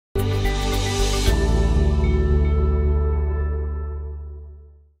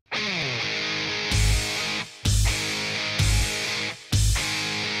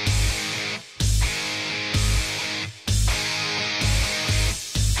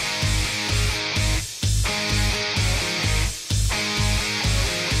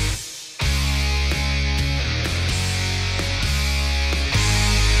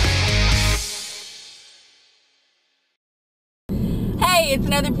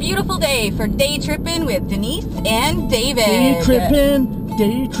another beautiful day for day tripping with Denise and David. Day tripping.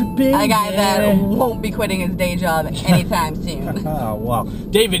 A guy that won't be quitting his day job anytime soon. Oh, wow.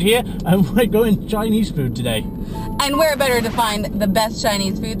 David here, and we're going Chinese food today. And where better to find the best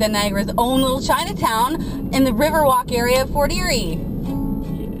Chinese food than Niagara's own little Chinatown in the Riverwalk area of Fort Erie.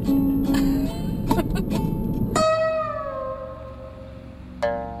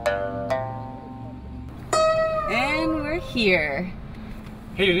 And we're here.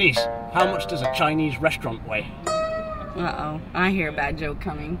 Hey Denise, how much does a Chinese restaurant weigh? Uh-oh, I hear a bad joke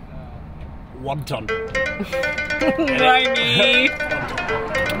coming. 1 ton. Whiny.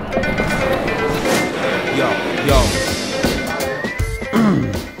 Yo.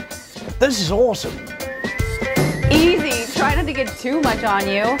 This is awesome. Easy, try not to get too much on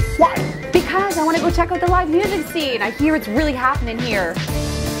you. Why? Because I want to go check out the live music scene. I hear it's really happening here.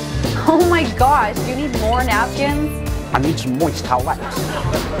 Oh my gosh, do you need more napkins? I need some moist towelettes.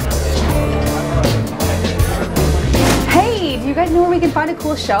 Hey, do you guys know where we can find a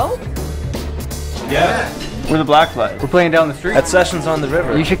cool show? Yeah. We're the Black Flag. We're playing down the street. At Sessions on the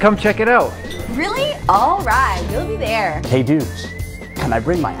River. You should come check it out. Really? All right, we'll be there. Hey dudes, can I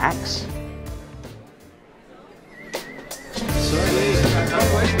bring my axe?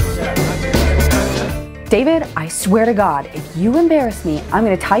 David, I swear to God, if you embarrass me, I'm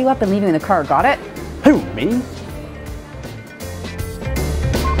going to tie you up and leave you in the car, got it? Who, me?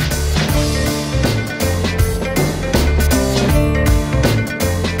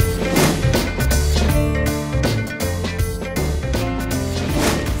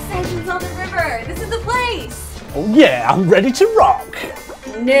 Sessions on the River, this is the place! Oh yeah, I'm ready to rock.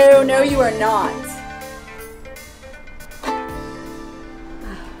 No, you are not.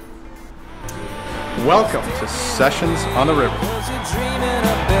 Welcome to Sessions on the River.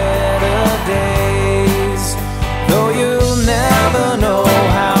 Though you'll never know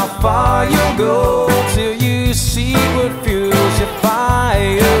how far you'll go till you see what fuels your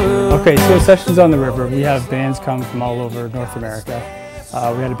fire. Okay, so Sessions on the River, we have bands come from all over North America.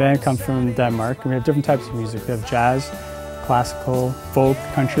 We had a band come from Denmark, and we have different types of music. We have jazz, classical, folk,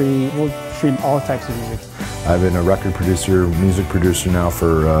 country, we'll stream all types of music. I've been a record producer, music producer now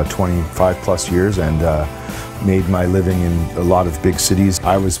for 25 plus years, and made my living in a lot of big cities.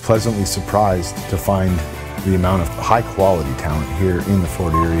 I was pleasantly surprised to find the amount of high quality talent here in the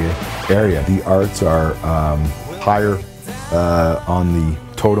Fort Erie area. The arts are higher on the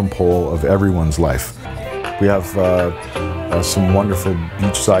totem pole of everyone's life. We have some wonderful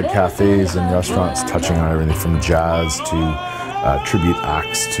beachside cafes and restaurants touching on everything from jazz to tribute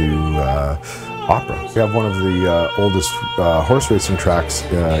acts to opera. We have one of the oldest horse racing tracks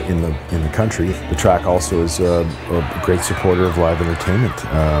in the country. The track also is a great supporter of live entertainment.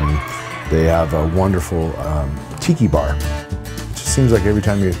 They have a wonderful Tiki Bar. It just seems like every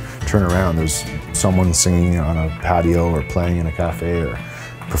time you turn around, there's someone singing on a patio or playing in a cafe or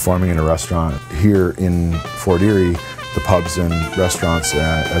performing in a restaurant. Here in Fort Erie, the pubs and restaurants,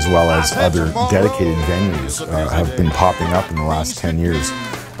 as well as other dedicated venues, have been popping up in the last 10 years.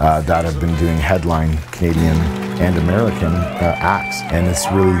 That have been doing headline Canadian and American acts, and it's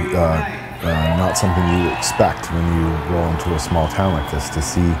really not something you expect when you roll into a small town like this, to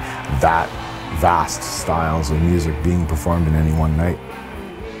see that vast styles of music being performed in any one night.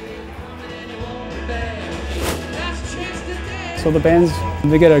 So the bands,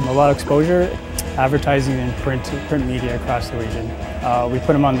 they get a lot of exposure, advertising and print media across the region. We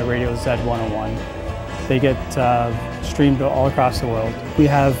put them on the radio Z101. They get streamed all across the world. We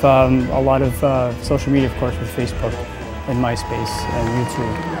have a lot of social media, of course, with Facebook and MySpace and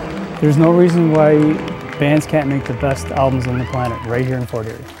YouTube. There's no reason why bands can't make the best albums on the planet right here in Fort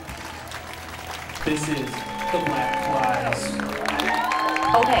Erie. This is the Black Flies.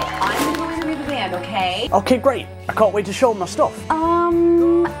 Okay, I'm going to be the band, okay? Okay, great. I can't wait to show them my stuff.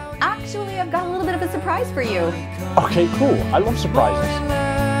 Actually, I've got a little bit of a surprise for you. Okay, cool. I love surprises.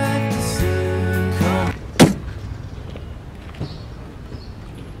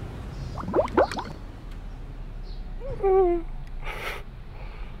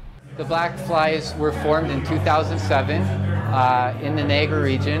 The Black Flies were formed in 2007 in the Niagara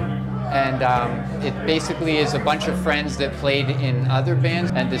region, and it basically is a bunch of friends that played in other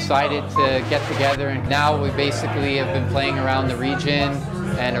bands and decided to get together, and now we basically have been playing around the region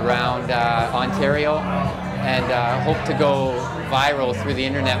and around Ontario, and hope to go viral through the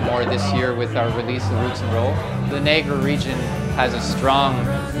internet more this year with our release of Roots and Roll. The Niagara region has a strong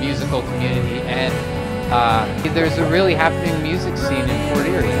musical community, and there's a really happening music scene in Fort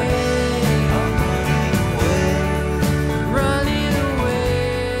Erie.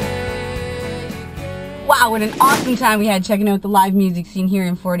 Wow, what an awesome time we had checking out the live music scene here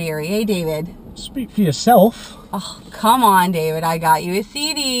in Fort Erie. Hey, David? Speak for yourself. Oh, come on, David. I got you a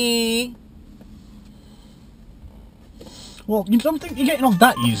CD. Well, you don't think you're getting off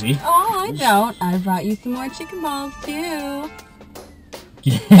that easy. Oh, I don't. I brought you some more chicken balls, too.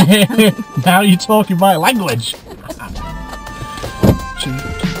 Yeah, now you're talking my language.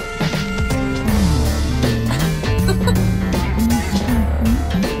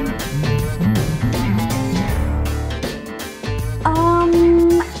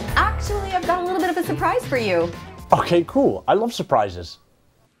 Actually, I've got a little bit of a surprise for you. Okay, cool. I love surprises.